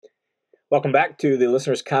Welcome back to the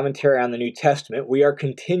listener's commentary on the New Testament. We are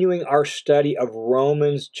continuing our study of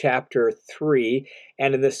Romans chapter 3,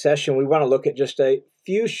 and in this session we want to look at just a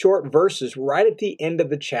few short verses right at the end of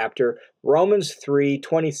the chapter, Romans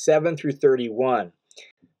 3:27 through 31.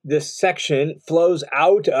 This section flows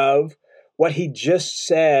out of what he just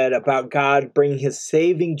said about God bringing his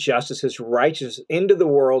saving justice, his righteousness into the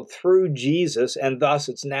world through Jesus, and thus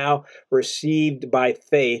it's now received by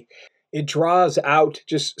faith. It draws out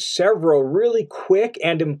just several really quick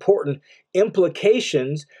and important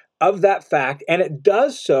implications of that fact, and it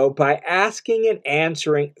does so by asking and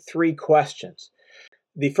answering three questions.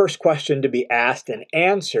 The first question to be asked and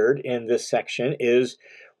answered in this section is,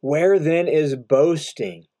 where then is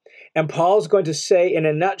boasting? And Paul's going to say in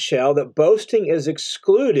a nutshell that boasting is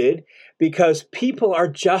excluded because people are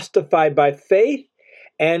justified by faith,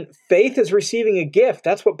 and faith is receiving a gift.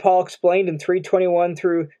 That's what Paul explained in 3:21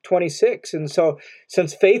 through 26. And so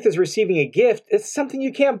since faith is receiving a gift, it's something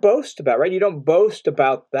you can't boast about, right? You don't boast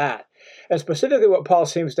about that. And specifically what Paul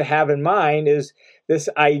seems to have in mind is this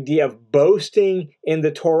idea of boasting in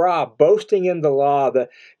the Torah, boasting in the law, the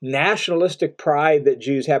nationalistic pride that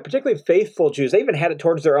Jews have, particularly faithful Jews. They even had it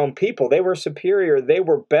towards their own people. They were superior. They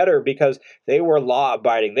were better because they were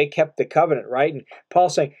law-abiding. They kept the covenant, right? And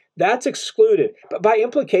Paul's saying that's excluded. But by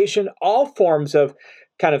implication, all forms of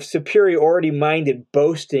kind of superiority-minded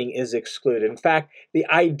boasting is excluded. In fact, the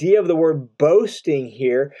idea of the word boasting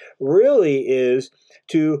here really is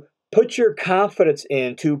to put your confidence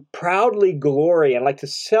in, to proudly glory and like to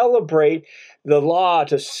celebrate the law,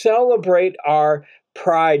 to celebrate our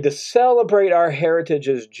pride, to celebrate our heritage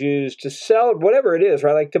as Jews, to celebrate whatever it is,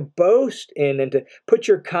 right? Like to boast in and to put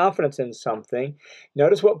your confidence in something.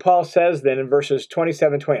 Notice what Paul says then in verses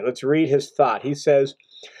 27-28. Let's read his thought. He says,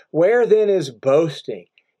 where then is boasting?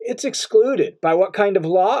 It's excluded. By what kind of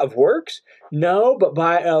law? Of works? No, but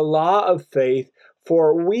by a law of faith.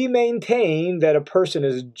 For we maintain that a person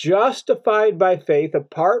is justified by faith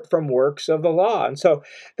apart from works of the law. And so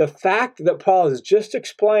the fact that Paul has just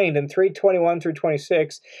explained in 3:21 through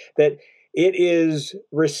 26 that it is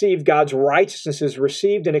received, God's righteousness is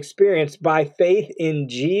received and experienced by faith in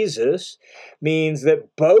Jesus, means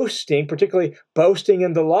that boasting, particularly boasting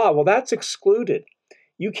in the law, well, that's excluded.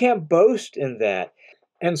 You can't boast in that.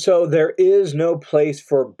 And so there is no place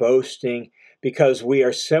for boasting because we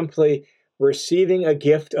are simply receiving a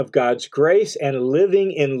gift of God's grace and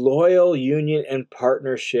living in loyal union and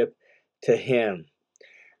partnership to Him.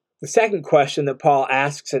 The second question that Paul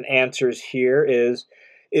asks and answers here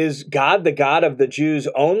is God the God of the Jews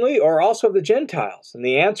only or also of the Gentiles? And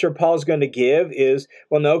the answer Paul's going to give is,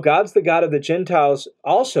 well, no, God's the God of the Gentiles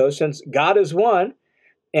also, since God is one,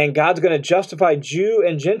 and God's going to justify Jew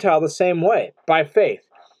and Gentile the same way, by faith.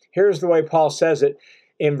 Here's the way Paul says it.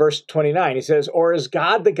 In verse 29, he says, or is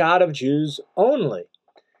God the God of Jews only?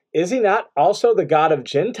 Is he not also the God of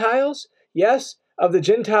Gentiles? Yes, of the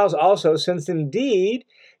Gentiles also, since indeed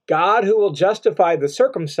God who will justify the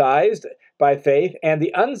circumcised by faith and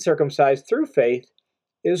the uncircumcised through faith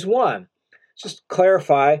is one. Just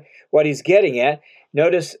clarify what he's getting at.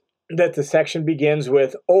 Notice that the section begins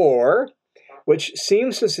with or, which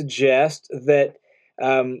seems to suggest that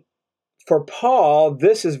for Paul,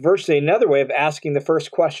 this is virtually another way of asking the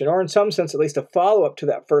first question, or in some sense, at least a follow-up to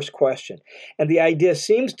that first question. And the idea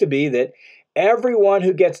seems to be that everyone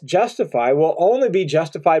who gets justified will only be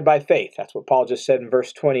justified by faith. That's what Paul just said in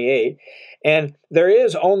verse 28. And there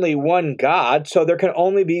is only one God, so there can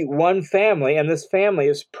only be one family, and this family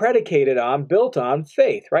is predicated on, built on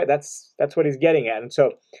faith, right? That's what he's getting at. And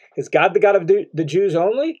so, is God the God of the Jews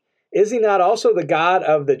only? Is he not also the God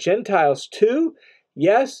of the Gentiles too?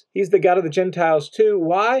 Yes, he's the God of the Gentiles too.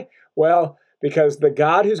 Why? Well, because the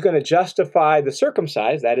God who's going to justify the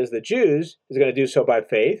circumcised, that is the Jews, is going to do so by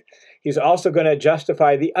faith. He's also going to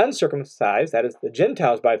justify the uncircumcised, that is the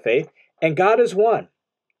Gentiles, by faith. And God is one.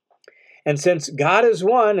 And since God is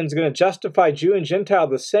one and is going to justify Jew and Gentile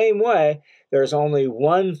the same way, there's only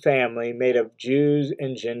one family made of Jews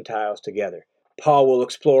and Gentiles together. Paul will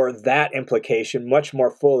explore that implication much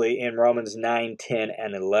more fully in Romans 9, 10,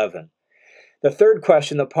 and 11. The third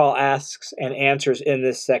question that Paul asks and answers in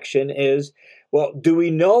this section is, well, do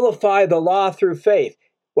we nullify the law through faith?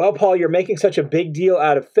 Well, Paul, you're making such a big deal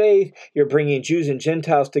out of faith. You're bringing Jews and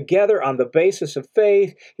Gentiles together on the basis of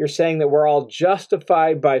faith. You're saying that we're all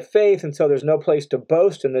justified by faith, and so there's no place to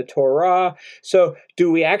boast in the Torah. So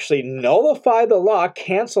do we actually nullify the law,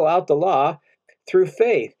 cancel out the law through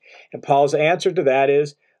faith? And Paul's answer to that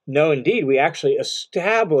is, no, indeed, we actually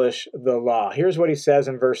establish the law. Here's what he says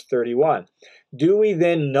in verse 31. Do we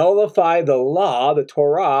then nullify the law, the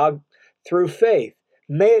Torah, through faith?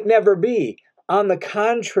 May it never be. On the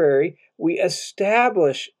contrary, we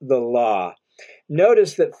establish the law.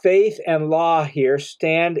 Notice that faith and law here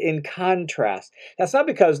stand in contrast. That's not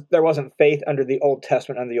because there wasn't faith under the Old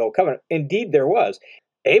Testament, under the Old Covenant. Indeed, there was.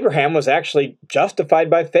 Abraham was actually justified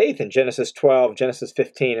by faith in Genesis 12, Genesis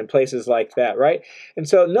 15, and places like that, right? And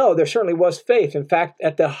so, no, there certainly was faith. In fact,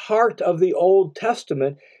 at the heart of the Old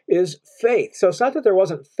Testament is faith. So it's not that there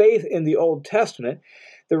wasn't faith in the Old Testament.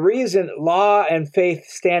 The reason law and faith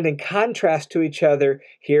stand in contrast to each other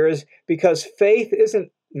here is because faith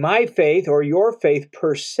isn't my faith or your faith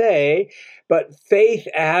per se, but faith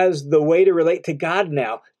as the way to relate to God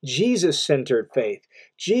now. Jesus-centered faith,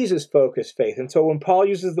 Jesus-focused faith. And so when Paul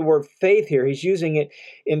uses the word faith here, he's using it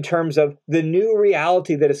in terms of the new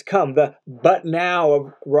reality that has come, the but now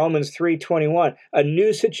of Romans 3:21. A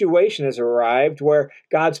new situation has arrived where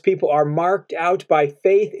God's people are marked out by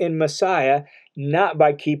faith in Messiah, not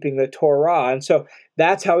by keeping the Torah. And so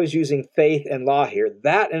that's how he's using faith and law here.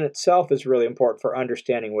 That in itself is really important for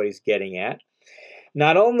understanding what he's getting at.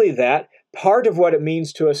 Not only that, part of what it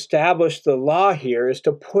means to establish the law here is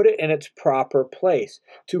to put it in its proper place,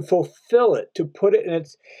 to fulfill it, to put it in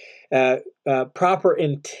its proper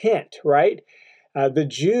intent, right? The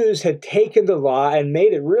Jews had taken the law and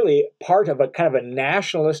made it really part of a kind of a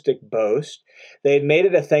nationalistic boast. They had made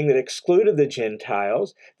it a thing that excluded the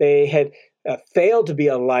Gentiles. They had failed to be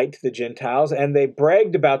a light to the Gentiles, and they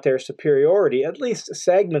bragged about their superiority, at least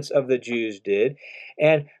segments of the Jews did.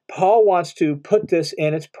 And Paul wants to put this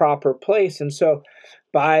in its proper place. And so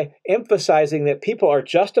by emphasizing that people are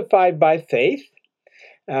justified by faith,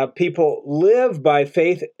 people live by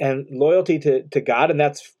faith and loyalty to God, and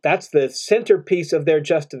that's the centerpiece of their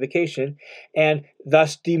justification, and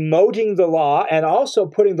thus demoting the law and also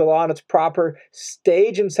putting the law in its proper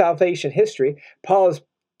stage in salvation history. Paul is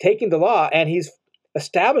taking the law and he's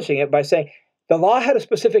establishing it by saying the law had a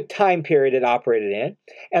specific time period it operated in,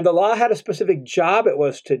 and the law had a specific job it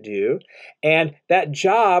was to do, and that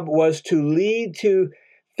job was to lead to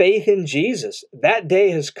faith in Jesus. That day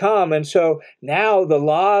has come, and so now the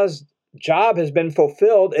law's job has been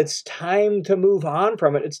fulfilled. It's time to move on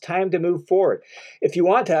from it. It's time to move forward. If you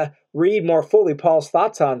want to read more fully Paul's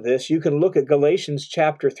thoughts on this, you can look at Galatians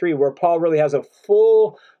chapter 3, where Paul really has a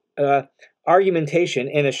full argumentation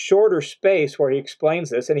in a shorter space where he explains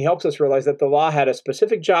this, and he helps us realize that the law had a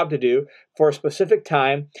specific job to do for a specific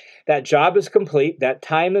time. That job is complete, that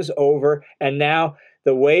time is over, and now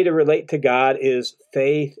the way to relate to God is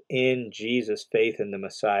faith in Jesus, faith in the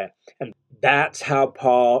Messiah. And that's how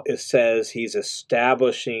Paul says he's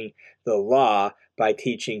establishing the law by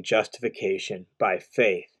teaching justification by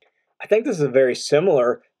faith. I think this is very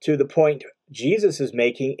similar to the point Jesus is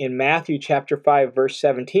making in Matthew chapter 5, verse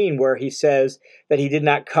 17, where he says that he did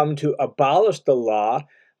not come to abolish the law,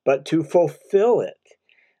 but to fulfill it.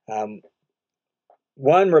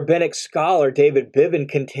 One rabbinic scholar, David Bivin,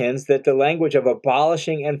 contends that the language of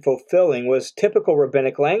abolishing and fulfilling was typical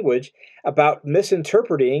rabbinic language about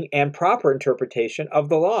misinterpreting and proper interpretation of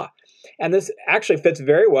the law. And this actually fits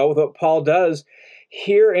very well with what Paul does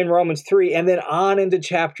here in Romans 3 and then on into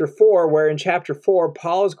chapter 4, where in chapter 4,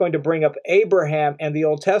 Paul is going to bring up Abraham and the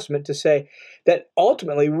Old Testament to say that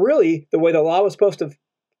ultimately, really, the way the law was supposed to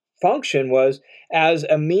function was as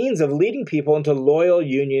a means of leading people into loyal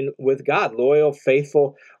union with God, loyal,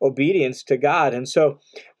 faithful obedience to God. And so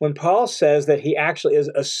when Paul says that he actually is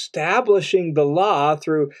establishing the law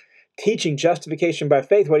through teaching justification by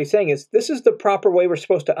faith, what he's saying is this is the proper way we're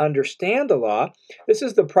supposed to understand the law. This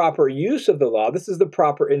is the proper use of the law. This is the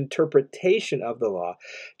proper interpretation of the law.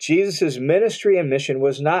 Jesus' ministry and mission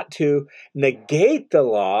was not to negate the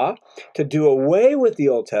law, to do away with the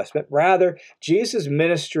Old Testament. Rather, Jesus'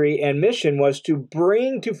 ministry and mission was to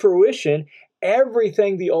bring to fruition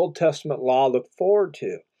everything the Old Testament law looked forward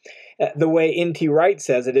to. The way N.T. Wright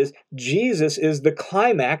says it is, Jesus is the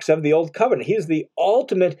climax of the Old Covenant. He's the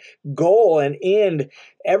ultimate goal and end.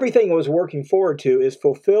 Everything it was working forward to is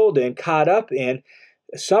fulfilled in, caught up in,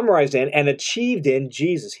 summarized in, and achieved in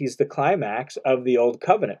Jesus. He's the climax of the Old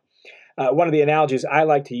Covenant. One of the analogies I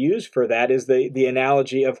like to use for that is the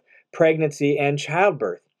analogy of pregnancy and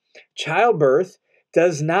childbirth. Childbirth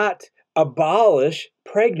does not abolish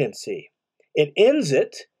pregnancy. It ends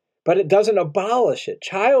it, but it doesn't abolish it.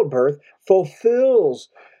 Childbirth fulfills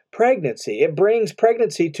pregnancy. It brings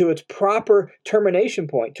pregnancy to its proper termination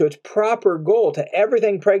point, to its proper goal, to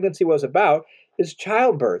everything pregnancy was about is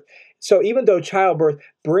childbirth. So even though childbirth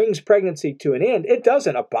brings pregnancy to an end, it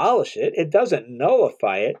doesn't abolish it. It doesn't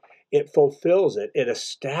nullify it. It fulfills it. It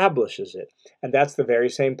establishes it. And that's the very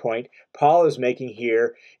same point Paul is making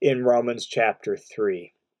here in Romans chapter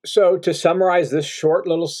 3. So to summarize this short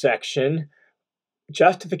little section,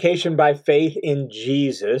 Justification by faith in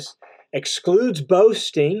Jesus excludes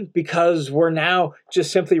boasting because we're now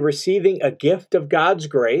just simply receiving a gift of God's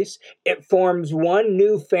grace. It forms one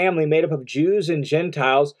new family made up of Jews and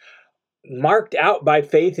Gentiles, marked out by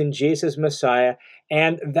faith in Jesus Messiah,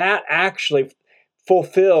 and that actually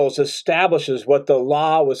establishes what the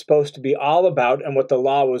law was supposed to be all about and what the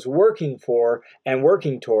law was working for and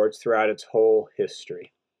working towards throughout its whole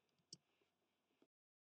history.